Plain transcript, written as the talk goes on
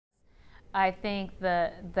I think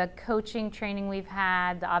the coaching training we've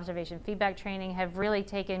had, the observation feedback training have really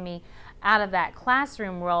taken me out of that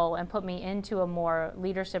classroom role and put me into a more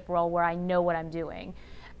leadership role where I know what I'm doing.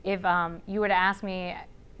 If you were to ask me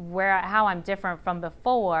how I'm different from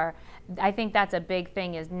before, I think that's a big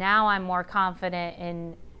thing, is now I'm more confident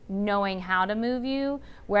in knowing how to move you,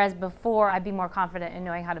 whereas before I'd be more confident in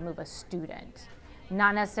knowing how to move a student.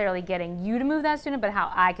 Not necessarily getting you to move that student, but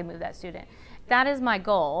how I can move that student. That is my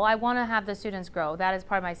goal. I want to have the students grow. That is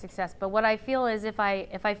part of my success. But what I feel is if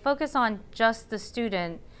I focus on just the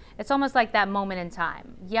student, it's almost like that moment in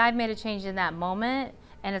time. Yeah, I've made a change in that moment,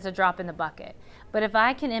 and it's a drop in the bucket. But if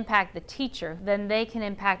I can impact the teacher, then they can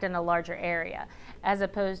impact in a larger area, as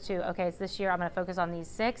opposed to, okay, it's this year, I'm going to focus on these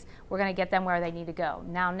 6. We're going to get them where they need to go.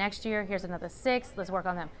 Now next year, here's another 6. Let's work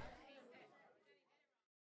on them.